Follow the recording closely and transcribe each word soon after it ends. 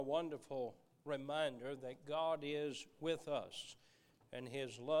A wonderful reminder that God is with us, and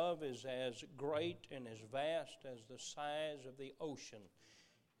His love is as great and as vast as the size of the ocean.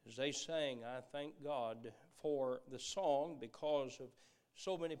 As they sang, I thank God for the song because of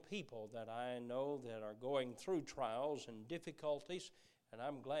so many people that I know that are going through trials and difficulties, and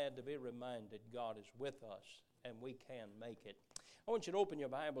I'm glad to be reminded God is with us and we can make it. I want you to open your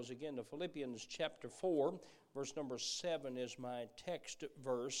Bibles again to Philippians chapter 4. Verse number 7 is my text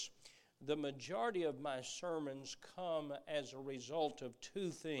verse. The majority of my sermons come as a result of two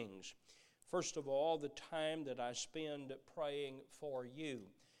things. First of all, the time that I spend praying for you.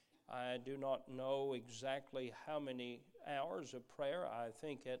 I do not know exactly how many hours of prayer. I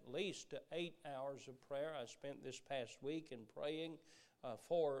think at least 8 hours of prayer I spent this past week in praying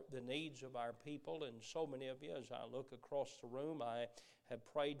for the needs of our people. And so many of you, as I look across the room, I have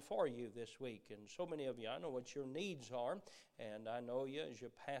prayed for you this week. And so many of you, I know what your needs are, and I know you as your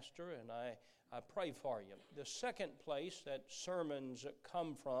pastor, and I pray for you. The second place that sermons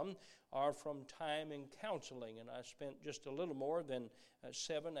come from are from time in counseling, and I spent just a little more than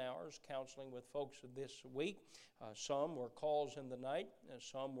 7 hours counseling with folks this week. Some were calls in the night,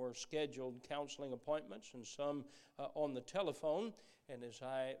 some were scheduled counseling appointments, and some on the telephone. And as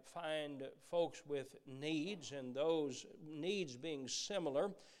I find folks with needs, and those needs being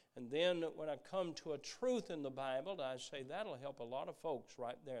similar, and then when I come to a truth in the Bible, I say that'll help a lot of folks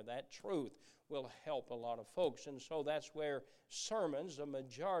right there. That truth will help a lot of folks. And so that's where sermons, the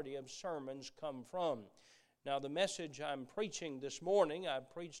majority of sermons, come from. Now, the message I'm preaching this morning, I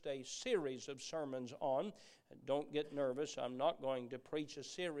preached a series of sermons on. Don't get nervous. I'm not going to preach a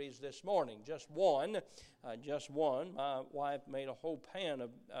series this morning. Just one. My wife made a whole pan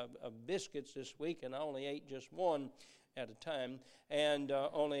of biscuits this week, and I only ate just one at a time, and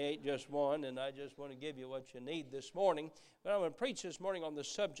only ate just one, and I just want to give you what you need this morning. But I'm going to preach this morning on the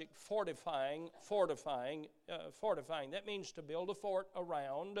subject fortifying. That means to build a fort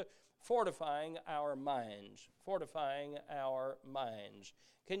around, fortifying our minds. Fortifying our minds.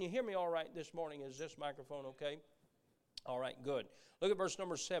 Can you hear me all right this morning? Is this microphone okay? All right, good. Look at verse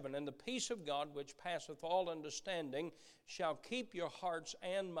number 7. And the peace of God, which passeth all understanding, shall keep your hearts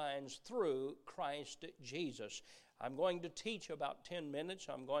and minds through Christ Jesus. I'm going to teach about 10 minutes.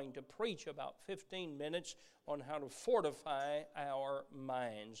 I'm going to preach about 15 minutes on how to fortify our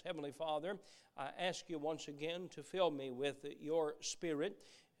minds. Heavenly Father, I ask you once again to fill me with your Spirit.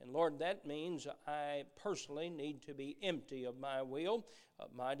 And Lord, that means I personally need to be empty of my will,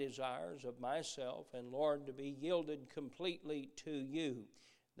 of my desires, of myself, and Lord, to be yielded completely to you.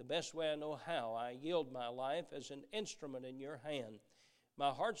 The best way I know how, I yield my life as an instrument in your hand. My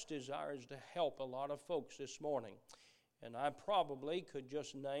heart's desire is to help a lot of folks this morning. And I probably could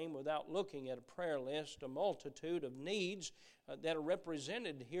just name, without looking at a prayer list, a multitude of needs that are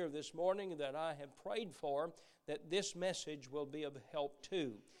represented here this morning that I have prayed for, that this message will be of help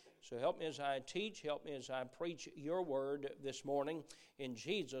to. So help me as I teach, help me as I preach your word this morning. In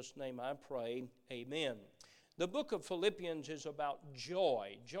Jesus' name I pray, amen. The book of Philippians is about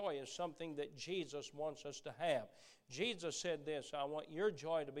joy. Joy is something that Jesus wants us to have. Jesus said this, I want your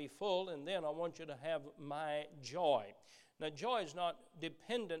joy to be full, and then I want you to have my joy. Now, joy is not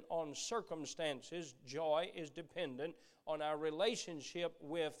dependent on circumstances. Joy is dependent on our relationship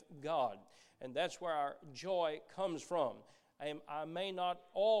with God. And that's where our joy comes from. I may not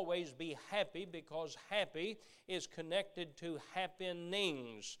always be happy because happy is connected to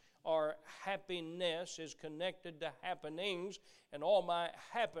happenings, or happiness is connected to happenings, and all my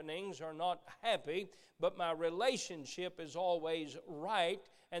happenings are not happy, but my relationship is always right,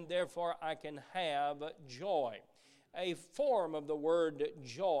 and therefore I can have joy. A form of the word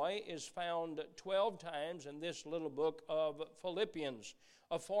joy is found 12 times in this little book of Philippians.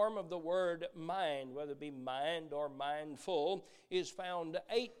 A form of the word mind, whether it be mind or mindful, is found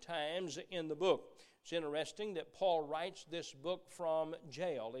 8 times in the book. It's interesting that Paul writes this book from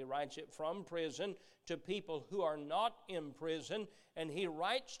jail. He writes it from prison to people who are not in prison, and he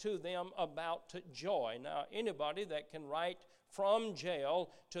writes to them about joy. Now, anybody that can write from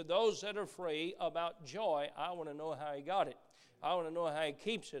jail to those that are free about joy, I want to know how he got it. I want to know how he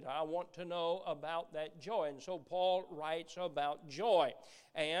keeps it. I want to know about that joy. And so Paul writes about joy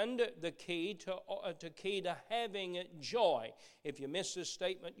and the key to having joy. If you miss this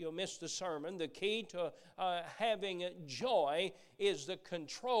statement, you'll miss the sermon. The key to having joy is the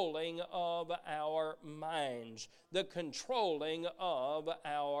controlling of our minds. The controlling of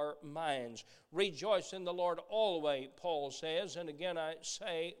our minds. Rejoice in the Lord always, Paul says. And again I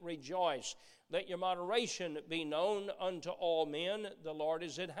say rejoice. Let your moderation be known unto all men. The Lord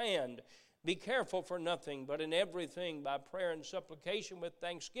is at hand. Be careful for nothing, but in everything by prayer and supplication with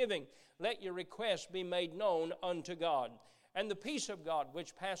thanksgiving, let your requests be made known unto God. And the peace of God,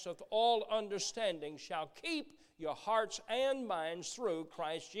 which passeth all understanding, shall keep your hearts and minds through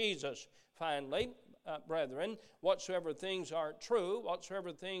Christ Jesus. Finally, brethren, whatsoever things are true,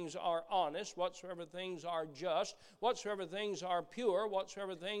 whatsoever things are honest, whatsoever things are just, whatsoever things are pure,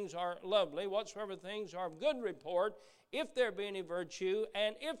 whatsoever things are lovely, whatsoever things are of good report, if there be any virtue,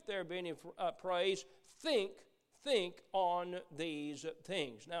 and if there be any praise, think on these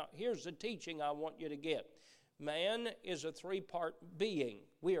things. Now, here's the teaching I want you to get. Man is a three-part being.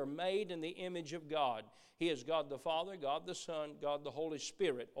 We are made in the image of God. He is God the Father, God the Son, God the Holy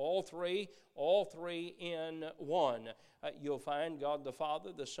Spirit. All three in one. You'll find God the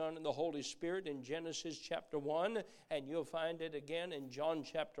Father, the Son, and the Holy Spirit in Genesis chapter 1, and you'll find it again in John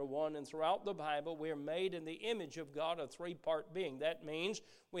chapter 1. And throughout the Bible, we are made in the image of God, a three-part being. That means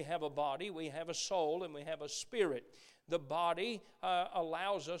we have a body, we have a soul, and we have a spirit. The body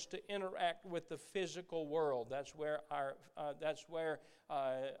allows us to interact with the physical world. That's where our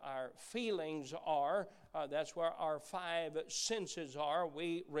feelings are. That's where our five senses are.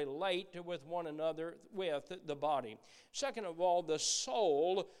 We relate with one another with the body. Second of all, the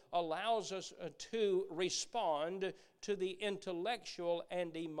soul allows us to respond to the intellectual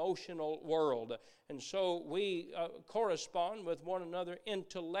and emotional world. And so we correspond with one another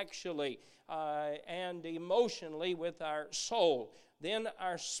intellectually and emotionally with our soul. Then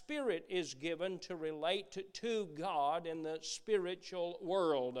our spirit is given to relate to God in the spiritual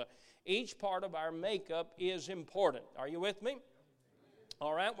world. Each part of our makeup is important. Are you with me?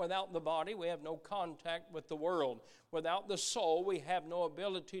 All right, without the body, we have no contact with the world. Without the soul, we have no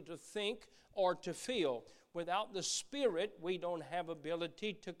ability to think or to feel. Without the spirit, we don't have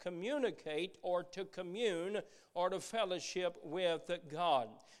ability to communicate or to commune or to fellowship with God.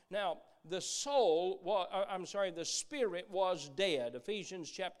 Now, the spirit was dead. Ephesians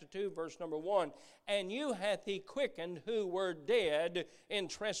chapter 2, verse number 1. And you hath he quickened who were dead in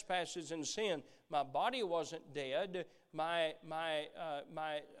trespasses and sin. My body wasn't dead. My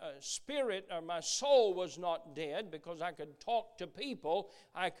spirit or my soul was not dead because I could talk to people.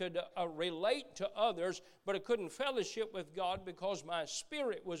 I could relate to others, but I couldn't fellowship with God because my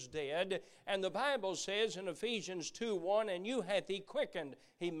spirit was dead. And the Bible says in Ephesians 2:1, and you hath he quickened.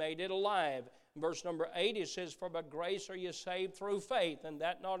 He made it alive. Verse number 8, it says, for by grace are you saved through faith, and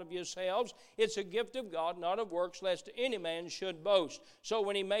that not of yourselves. It's a gift of God, not of works, lest any man should boast. So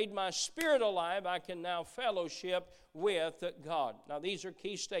when he made my spirit alive, I can now fellowship with God. Now these are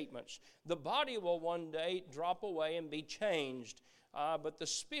key statements. The body will one day drop away and be changed. But the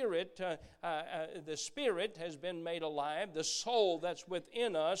spirit has been made alive. The soul that's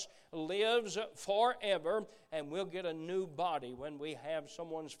within us lives forever, and we'll get a new body when we have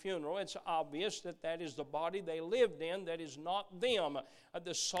someone's funeral. It's obvious that is the body they lived in, that is not them.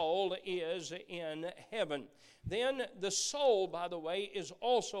 The soul is in heaven. Then the soul, by the way, is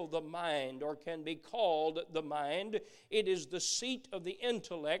also the mind, or can be called the mind. It is the seat of the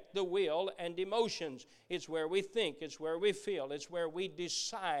intellect, the will, and emotions. It's where we think, it's where we feel, it's where we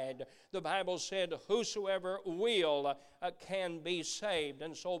decide. The Bible said, whosoever will can be saved.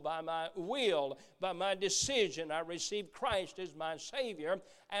 And so by my will, by my decision, I received Christ as my Savior,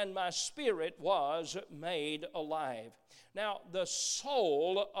 and my spirit was made alive. Now, the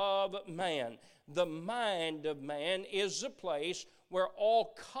soul of man, the mind of man, is the place where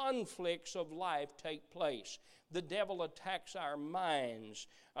all conflicts of life take place. The devil attacks our minds.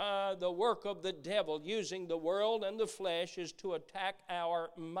 The work of the devil using the world and the flesh is to attack our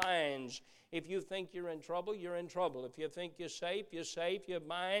minds. If you think you're in trouble, you're in trouble. If you think you're safe, you're safe. Your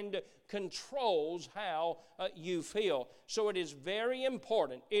mind controls how you feel. So it is very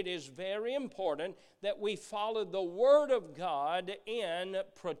important. It is very important that we follow the Word of God in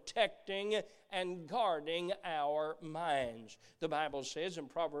protecting and guarding our minds. The Bible says in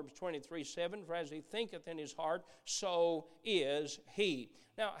Proverbs 23:7, for as he thinketh in his heart, so is he.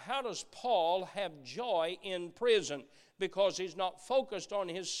 Now, how does Paul have joy in prison? Because he's not focused on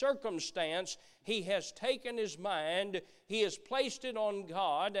his circumstance. He has taken his mind, he has placed it on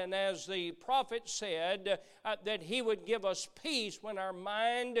God, and as the prophet said, that he would give us peace when our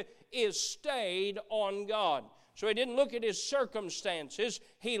mind is stayed on God. So he didn't look at his circumstances.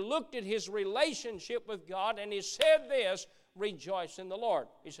 He looked at his relationship with God, and he said this, rejoice in the Lord.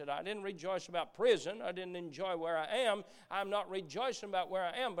 He said, I didn't rejoice about prison. I didn't enjoy where I am. I'm not rejoicing about where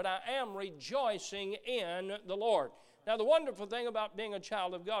I am, but I am rejoicing in the Lord. Now, the wonderful thing about being a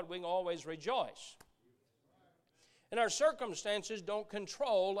child of God, we can always rejoice. And our circumstances don't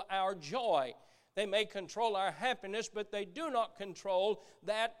control our joy. They may control our happiness, but they do not control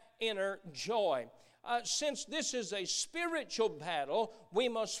that inner joy. Since this is a spiritual battle, we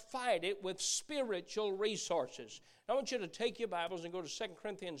must fight it with spiritual resources. I want you to take your Bibles and go to 2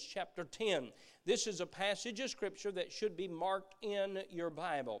 Corinthians chapter 10. This is a passage of Scripture that should be marked in your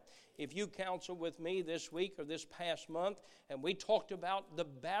Bible. If you counsel with me this week or this past month, and we talked about the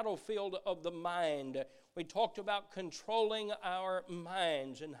battlefield of the mind, we talked about controlling our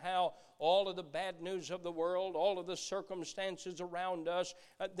minds and how all of the bad news of the world, all of the circumstances around us,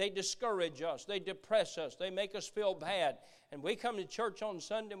 they discourage us, they depress us, they make us feel bad. And we come to church on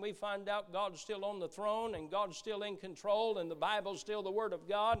Sunday and we find out God's still on the throne and God's still in control and the Bible's still the Word of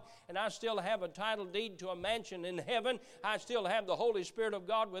God, and I still have a title deed to a mansion in heaven. I still have the Holy Spirit of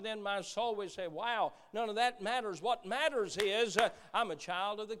God within my soul. We say, wow, none of that matters. What matters is I'm a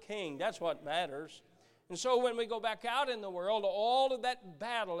child of the King. That's what matters. And so when we go back out in the world, all of that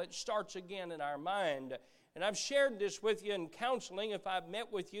battle, it starts again in our mind. And I've shared this with you in counseling. If I've met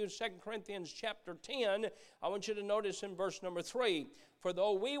with you in 2 Corinthians chapter 10, I want you to notice in verse number 3, for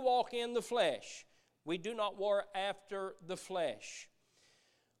though we walk in the flesh, we do not war after the flesh.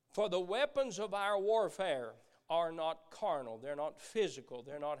 For the weapons of our warfare are not carnal. They're not physical.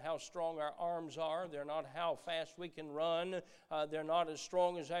 They're not how strong our arms are. They're not how fast we can run. They're not as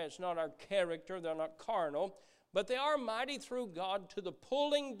strong as that. It's not our character. They're not carnal. But they are mighty through God to the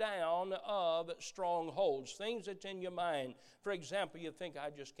pulling down of strongholds, things that's in your mind. For example, you think, I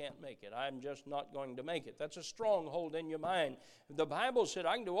just can't make it. I'm just not going to make it. That's a stronghold in your mind. The Bible said,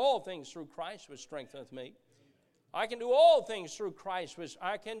 I can do all things through Christ which strengtheneth me. I can do all things through Christ.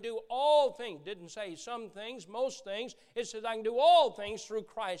 I can do all things. Didn't say some things, most things. It says I can do all things through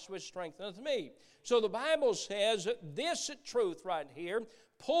Christ which strengtheneth me. So the Bible says this truth right here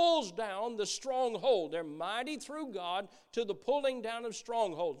pulls down the stronghold. They're mighty through God to the pulling down of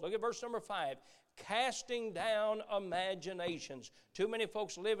strongholds. Look at verse number 5. Casting down imaginations. Too many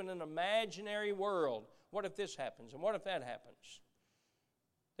folks live in an imaginary world. What if this happens? And what if that happens?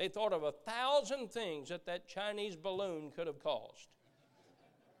 They thought of 1,000 things that Chinese balloon could have caused.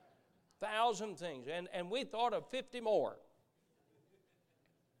 1,000 things. And we thought of 50 more.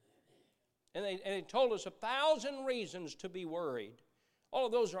 And they told us 1,000 reasons to be worried. All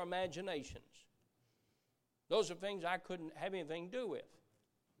of those are imaginations. Those are things I couldn't have anything to do with.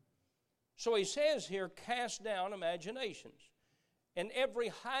 So he says here, cast down imaginations. And every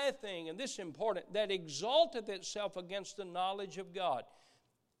high thing, and this is important, that exalteth itself against the knowledge of God.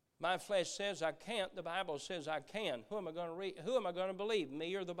 My flesh says I can't. The Bible says I can. Who am I going to read? Who am I going to believe?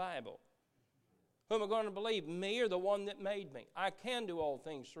 Me or the Bible? Who am I going to believe? Me or the one that made me? I can do all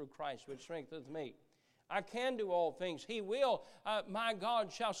things through Christ which strengtheneth me. I can do all things. He will. My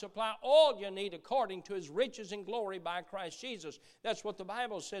God shall supply all you need according to His riches and glory by Christ Jesus. That's what the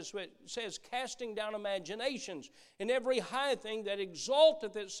Bible says. So it says, casting down imaginations and every high thing that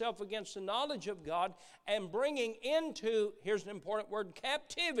exalteth itself against the knowledge of God, and bringing into, here's an important word,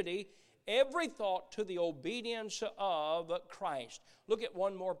 captivity, every thought to the obedience of Christ. Look at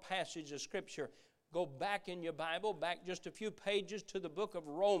one more passage of Scripture. Go back in your Bible, back just a few pages to the book of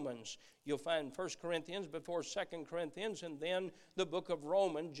Romans. You'll find 1 Corinthians before 2 Corinthians, and then the book of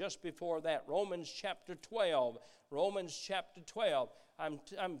Romans just before that. Romans chapter 12. Romans chapter 12.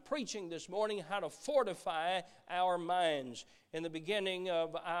 I'm preaching this morning how to fortify our minds. In the beginning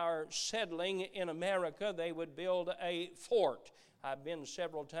of our settling in America, they would build a fort. I've been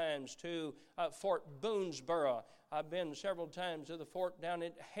several times to Fort Boonesboro. I've been several times to the fort down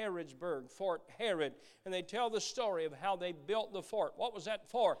at Harrodsburg, Fort Herod, and they tell the story of how they built the fort. What was that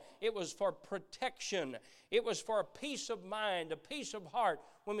for? It was for protection. It was for a peace of mind, a peace of heart.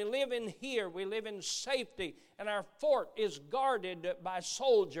 When we live in here, we live in safety, and our fort is guarded by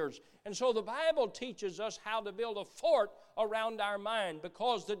soldiers. And so the Bible teaches us how to build a fort around our mind,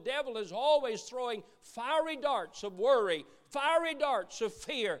 because the devil is always throwing fiery darts of worry, fiery darts of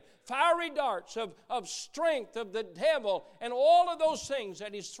fear, fiery darts of strength of the devil, and all of those things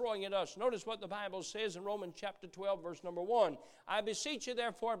that he's throwing at us. Notice what the Bible says in Romans chapter 12, verse number 1. I beseech you,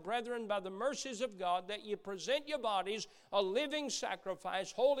 therefore, brethren, by the mercies of God, that ye present your bodies a living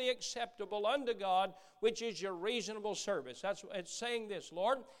sacrifice, wholly acceptable unto God, which is your reasonable service. It's saying this,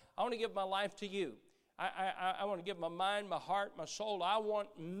 Lord, I want to give my life to you. I want to give my mind, my heart, my soul. I want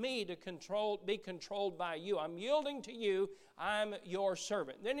me to be controlled by you. I'm yielding to you. I'm your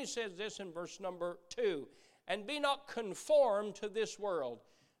servant. Then he says this in verse number 2. And be not conformed to this world,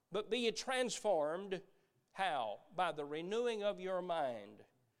 but be ye transformed. How? By the renewing of your mind.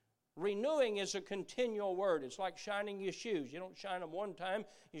 Renewing is a continual word. It's like shining your shoes. You don't shine them one time.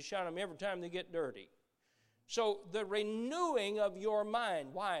 You shine them every time they get dirty. So the renewing of your mind.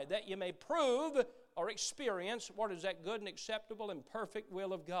 Why? That you may prove or experience what is that good and acceptable and perfect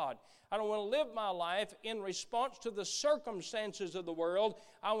will of God. I don't want to live my life in response to the circumstances of the world.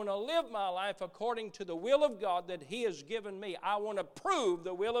 I want to live my life according to the will of God that He has given me. I want to prove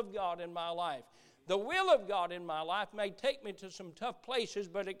the will of God in my life. The will of God in my life may take me to some tough places,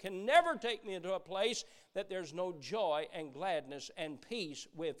 but it can never take me into a place that there's no joy and gladness and peace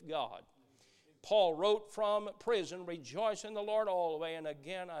with God. Paul wrote from prison, rejoice in the Lord always, and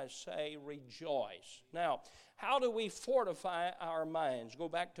again I say rejoice. Now, how do we fortify our minds? Go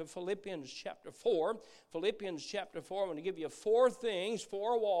back to Philippians chapter 4. Philippians chapter 4, I'm going to give you 4 things,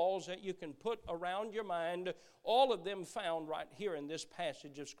 4 walls that you can put around your mind, all of them found right here in this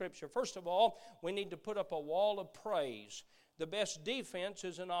passage of Scripture. First of all, we need to put up a wall of praise. The best defense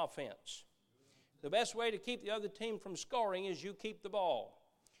is an offense. The best way to keep the other team from scoring is you keep the ball.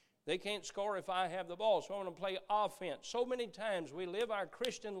 They can't score if I have the ball, so I want to play offense. So many times we live our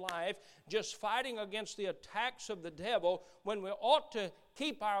Christian life just fighting against the attacks of the devil when we ought to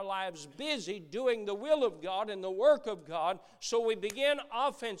keep our lives busy doing the will of God and the work of God. So we begin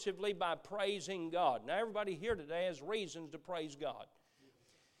offensively by praising God. Now everybody here today has reasons to praise God.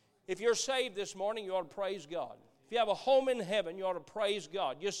 If you're saved this morning, you ought to praise God. If you have a home in heaven, you ought to praise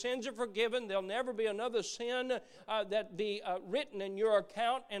God. Your sins are forgiven. There'll never be another sin that be written in your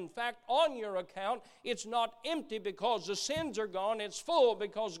account. In fact, on your account, it's not empty because the sins are gone. It's full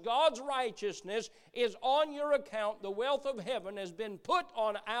because God's righteousness is on your account. The wealth of heaven has been put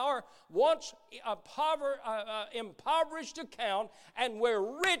on our once impoverished account, and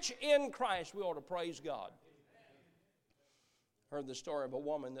we're rich in Christ. We ought to praise God. Heard the story of a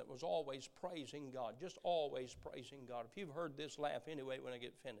woman that was always praising God, just always praising God. If you've heard this, laugh anyway when I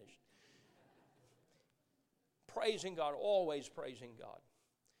get finished. Praising God, always praising God.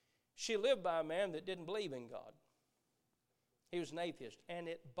 She lived by a man that didn't believe in God. He was an atheist, and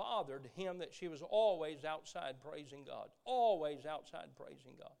it bothered him that she was always outside praising God, always outside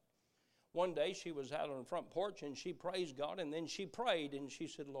praising God. One day she was out on the front porch, and she praised God, and then she prayed, and she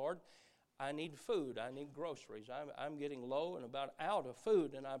said, Lord, I need food. I need groceries. I'm getting low and about out of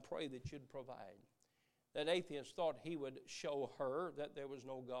food, and I pray that you'd provide. That atheist thought he would show her that there was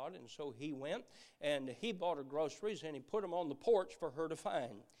no God, and so he went, and he bought her groceries, and he put them on the porch for her to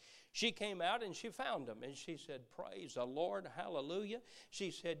find. She came out, and she found them, and she said, praise the Lord, hallelujah. She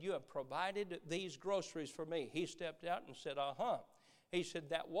said, you have provided these groceries for me. He stepped out and said, He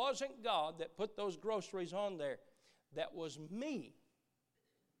said, that wasn't God that put those groceries on there. That was me.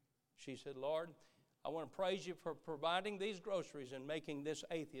 She said, Lord, I want to praise you for providing these groceries and making this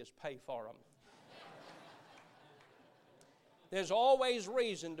atheist pay for them. There's always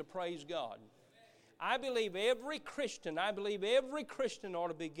reason to praise God. I believe every Christian ought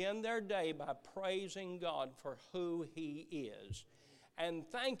to begin their day by praising God for who He is and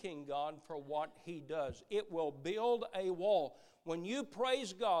thanking God for what He does. It will build a wall. When you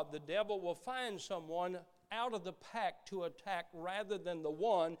praise God, the devil will find someone out of the pack to attack rather than the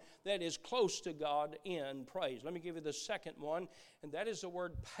one that is close to God in praise. Let me give you the second one, and that is the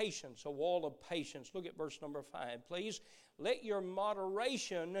word patience, a wall of patience. Look at verse number 5, please. Let your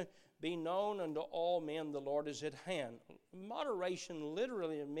moderation be known unto all men, the Lord is at hand. Moderation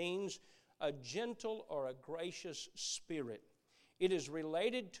literally means a gentle or a gracious spirit. It is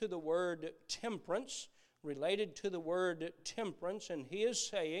related to the word temperance, and he is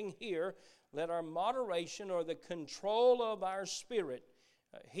saying here, let our moderation or the control of our spirit,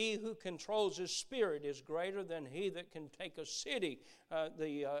 he who controls his spirit is greater than he that can take a city,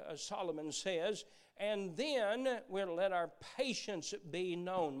 Solomon says. And then we'll let our patience be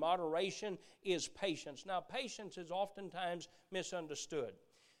known. Moderation is patience. Now, patience is oftentimes misunderstood.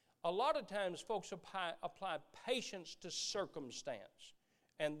 A lot of times folks apply patience to circumstance.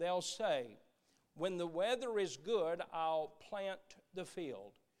 And they'll say, when the weather is good, I'll plant the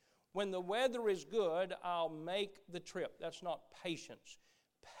field. When the weather is good, I'll make the trip. That's not patience.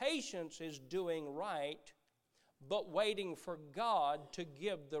 Patience is doing right, but waiting for God to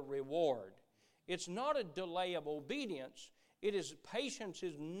give the reward. It's not a delay of obedience. Patience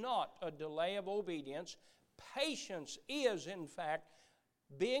is not a delay of obedience. Patience is, in fact,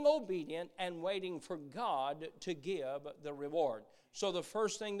 being obedient and waiting for God to give the reward. So the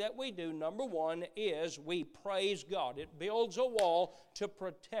first thing that we do, number one, is we praise God. It builds a wall to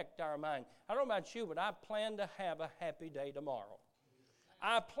protect our mind. I don't know about you, but I plan to have a happy day tomorrow.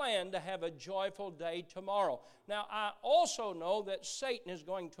 I plan to have a joyful day tomorrow. Now, I also know that Satan is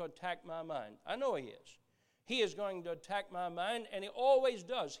going to attack my mind. I know he is. He is going to attack my mind, and He always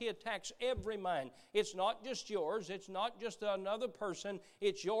does. He attacks every mind. It's not just yours. It's not just another person.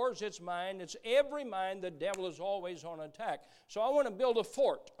 It's yours. It's mine. It's every mind. The devil is always on attack. So I want to build a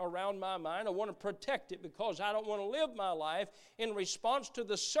fort around my mind. I want to protect it because I don't want to live my life in response to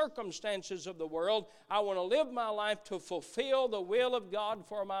the circumstances of the world. I want to live my life to fulfill the will of God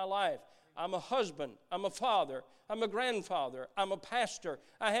for my life. I'm a husband. I'm a father. I'm a grandfather. I'm a pastor.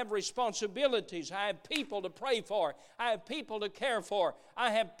 I have responsibilities. I have people to pray for. I have people to care for.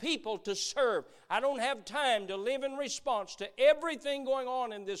 I have people to serve. I don't have time to live in response to everything going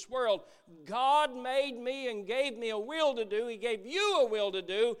on in this world. God made me and gave me a will to do. He gave you a will to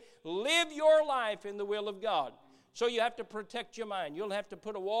do. Live your life in the will of God. So you have to protect your mind. You'll have to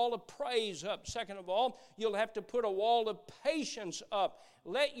put a wall of praise up. Second of all, you'll have to put a wall of patience up.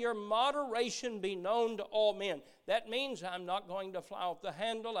 Let your moderation be known to all men. That means I'm not going to fly off the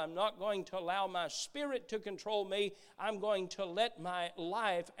handle. I'm not going to allow my spirit to control me. I'm going to let my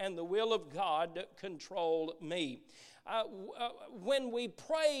life and the will of God control me. When we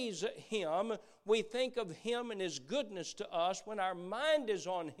praise Him, we think of Him and His goodness to us. When our mind is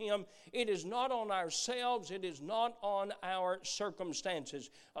on Him, it is not on ourselves. It is not on our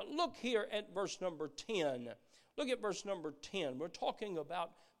circumstances. Look here at verse number 10. Look at verse number 10. We're talking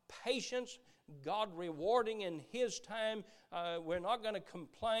about patience, God rewarding in His time. We're not going to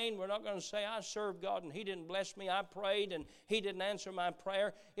complain. We're not going to say, I served God and He didn't bless me. I prayed and He didn't answer my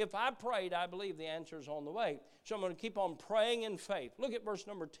prayer. If I prayed, I believe the answer is on the way. So I'm going to keep on praying in faith. Look at verse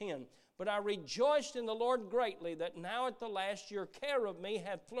number 10. But I rejoiced in the Lord greatly that now at the last your care of me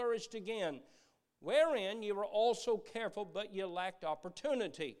hath flourished again, wherein you were also careful, but you lacked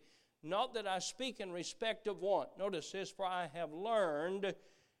opportunity. Not that I speak in respect of want. Notice this, for I have learned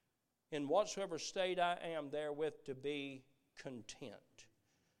in whatsoever state I am therewith to be content.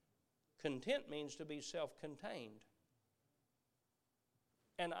 Content means to be self-contained.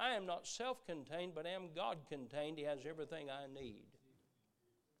 And I am not self-contained, but am God-contained. He has everything I need.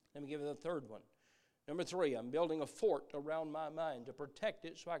 Let me give you the third one. Number 3, I'm building a fort around my mind to protect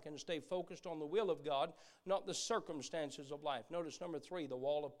it so I can stay focused on the will of God, not the circumstances of life. Notice number 3, the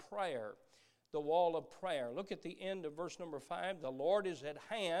wall of prayer. The wall of prayer. Look at the end of verse number 5. The Lord is at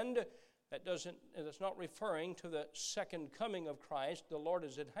hand. That's not referring to the second coming of Christ. The Lord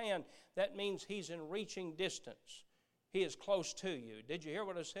is at hand. That means He's in reaching distance. He is close to you. Did you hear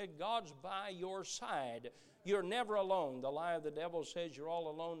what I said? God's by your side. You're never alone. The lie of the devil says you're all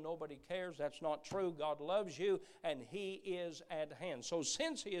alone, nobody cares. That's not true. God loves you, and He is at hand. So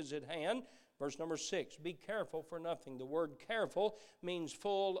since He is at hand, verse number 6, be careful for nothing. The word careful means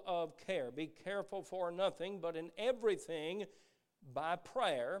full of care. Be careful for nothing, but in everything by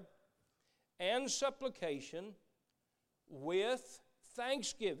prayer and supplication with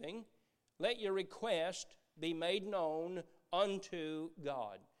thanksgiving, let your request be made known unto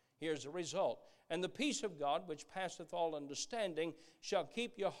God. Here's the result. And the peace of God, which passeth all understanding, shall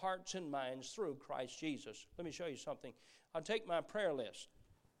keep your hearts and minds through Christ Jesus. Let me show you something. I'll take my prayer list.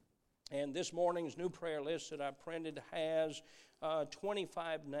 And this morning's new prayer list that I printed has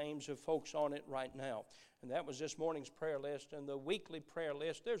 25 names of folks on it right now. And that was this morning's prayer list. And the weekly prayer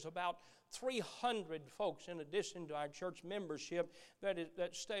list, there's about 300 folks in addition to our church membership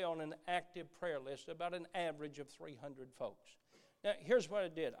that stay on an active prayer list, about an average of 300 folks. Now, here's what I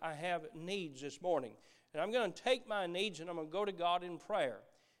did. I have needs this morning. And I'm going to take my needs and I'm going to go to God in prayer.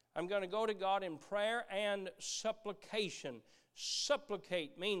 I'm going to go to God in prayer and supplication.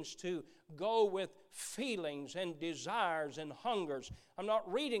 Supplicate means to go with feelings and desires and hungers. I'm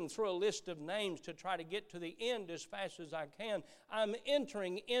not reading through a list of names to try to get to the end as fast as I can. I'm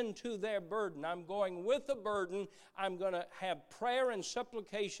entering into their burden. I'm going with the burden. I'm going to have prayer and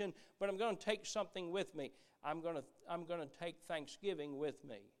supplication, but I'm going to take something with me. I'm going to take thanksgiving with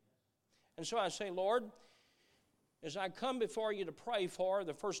me. And so I say, Lord, as I come before you to pray for,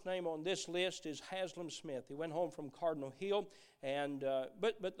 the first name on this list is Haslam Smith. He went home from Cardinal Hill. And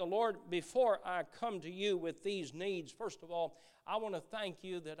but the Lord, before I come to you with these needs, first of all, I want to thank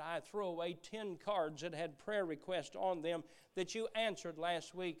you that I threw away 10 cards that had prayer requests on them that you answered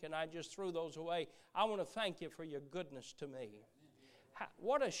last week, and I just threw those away. I want to thank you for your goodness to me.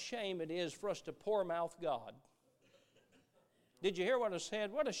 What a shame it is for us to poor-mouth God. Did you hear what I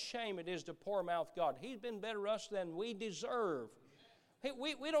said? What a shame it is to poor-mouth God. He's been better to us than we deserve. Hey,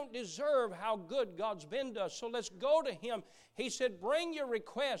 we don't deserve how good God's been to us, so let's go to Him. He said, bring your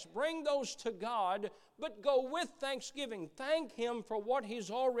requests, bring those to God, but go with thanksgiving. Thank Him for what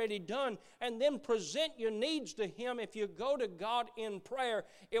He's already done, and then present your needs to Him. If you go to God in prayer,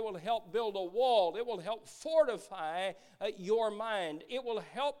 it will help build a wall. It will help fortify your mind. It will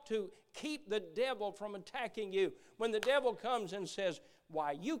help to keep the devil from attacking you. When the devil comes and says,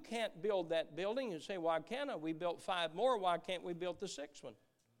 why, you can't build that building. You say, why can't I? We built 5 more. Why can't we build the 6th one?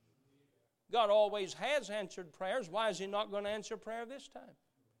 God always has answered prayers. Why is He not going to answer prayer this time?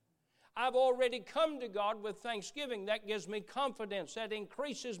 I've already come to God with thanksgiving. That gives me confidence. That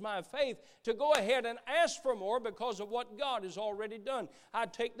increases my faith to go ahead and ask for more because of what God has already done. I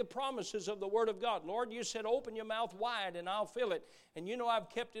take the promises of the Word of God. Lord, you said open your mouth wide and I'll fill it. And you know I've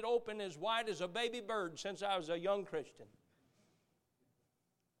kept it open as wide as a baby bird since I was a young Christian.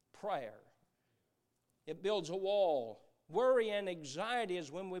 Prayer. It builds a wall. Worry and anxiety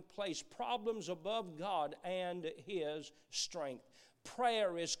is when we place problems above God and His strength.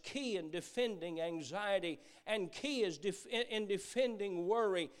 Prayer is key in defending anxiety, and key is in defending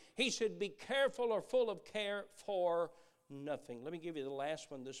worry. He said, be careful or full of care for nothing. Let me give you the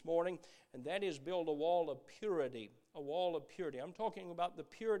last one this morning, and that is build a wall of purity. A wall of purity. I'm talking about the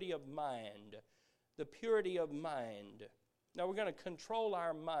purity of mind. The purity of mind. Now, we're going to control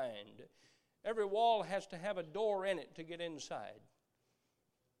our mind. Every wall has to have a door in it to get inside.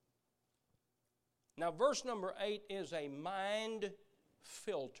 Now, verse number 8 is a mind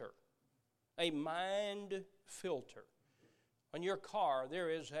filter. A mind filter. On your car, there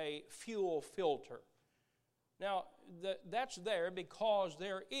is a fuel filter. Now, that's there because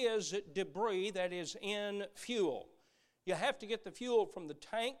there is debris that is in fuel. You have to get the fuel from the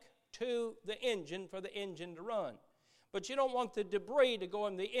tank to the engine for the engine to run. But you don't want the debris to go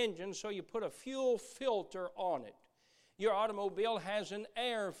in the engine, so you put a fuel filter on it. Your automobile has an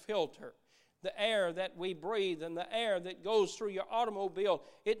air filter. The air that we breathe and the air that goes through your automobile,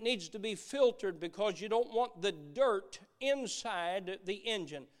 it needs to be filtered because you don't want the dirt inside the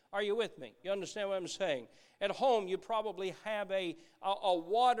engine. Are you with me? You understand what I'm saying? At home, you probably have a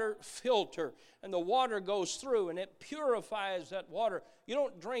water filter, and the water goes through, and it purifies that water. You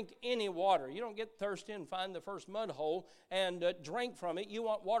don't drink any water. You don't get thirsty and find the first mud hole and drink from it. You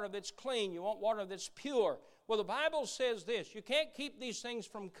want water that's clean. You want water that's pure. Well, the Bible says this. You can't keep these things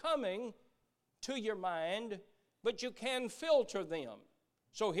from coming to your mind, but you can filter them.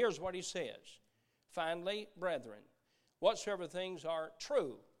 So here's what he says. Finally, brethren, whatsoever things are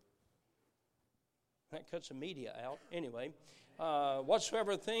true. That cuts the media out. Anyway,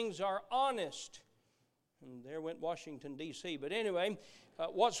 whatsoever things are honest. And there went Washington, D.C. But anyway,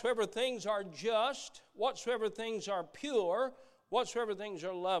 whatsoever things are just, whatsoever things are pure, whatsoever things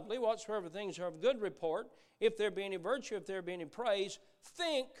are lovely, whatsoever things are of good report, if there be any virtue, if there be any praise,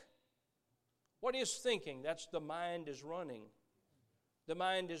 think. What is thinking? That's the mind is running. The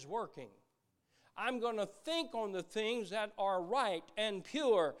mind is working. I'm going to think on the things that are right and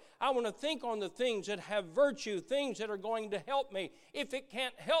pure. I want to think on the things that have virtue, things that are going to help me. If it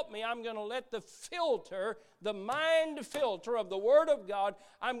can't help me, I'm going to let the filter, the mind filter of the Word of God,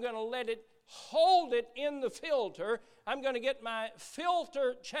 I'm going to let it hold it in the filter. I'm going to get my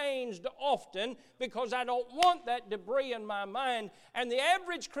filter changed often because I don't want that debris in my mind. And the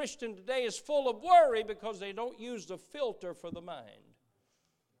average Christian today is full of worry because they don't use the filter for the mind.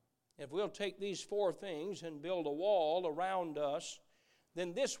 If we'll take these 4 things and build a wall around us,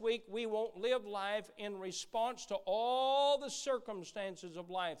 then this week we won't live life in response to all the circumstances of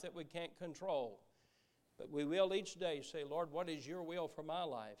life that we can't control. But we will each day say, Lord, what is your will for my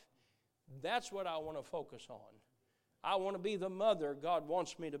life? That's what I want to focus on. I want to be the mother God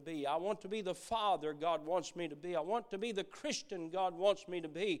wants me to be. I want to be the father God wants me to be. I want to be the Christian God wants me to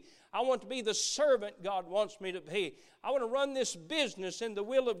be. I want to be the servant God wants me to be. I want to run this business in the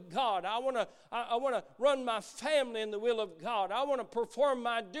will of God. I want to run my family in the will of God. I want to perform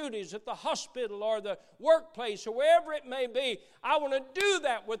my duties at the hospital or the workplace or wherever it may be. I want to do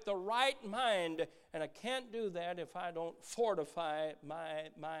that with the right mind. And I can't do that if I don't fortify my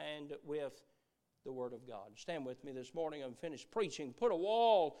mind with the Word of God. Stand with me this morning. I'm finished preaching. Put a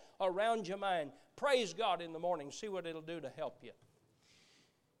wall around your mind. Praise God in the morning. See what it'll do to help you.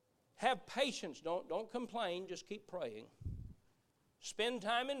 Have patience. Don't complain. Just keep praying. Spend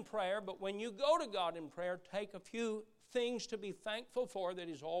time in prayer. But when you go to God in prayer, take a few things to be thankful for that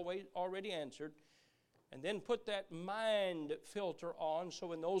He's already answered. And then put that mind filter on so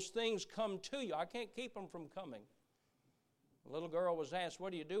when those things come to you, I can't keep them from coming. A little girl was asked,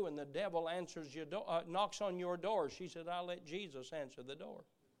 what do you do when the devil knocks on your door? She said, I'll let Jesus answer the door.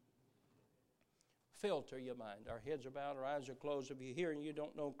 filter your mind. Our heads are bowed, our eyes are closed. If you're here and you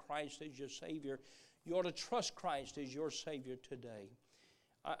don't know Christ as your Savior, you ought to trust Christ as your Savior today.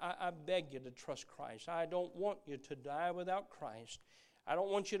 I beg you to trust Christ. I don't want you to die without Christ. I don't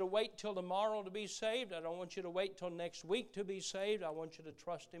want you to wait till tomorrow to be saved. I don't want you to wait till next week to be saved. I want you to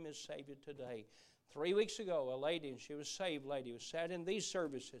trust Him as Savior today. 3 weeks ago, a lady, and she was a saved lady, was sat in these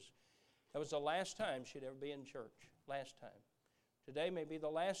services. That was the last time she'd ever be in church. Last time. Today may be the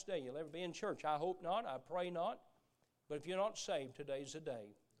last day you'll ever be in church. I hope not. I pray not. But if you're not saved, today's the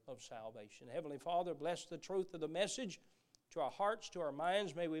day of salvation. Heavenly Father, bless the truth of the message to our hearts, to our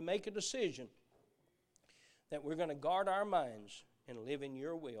minds. May we make a decision that we're going to guard our minds and live in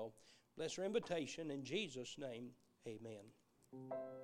your will. Bless our invitation in Jesus' name. Amen.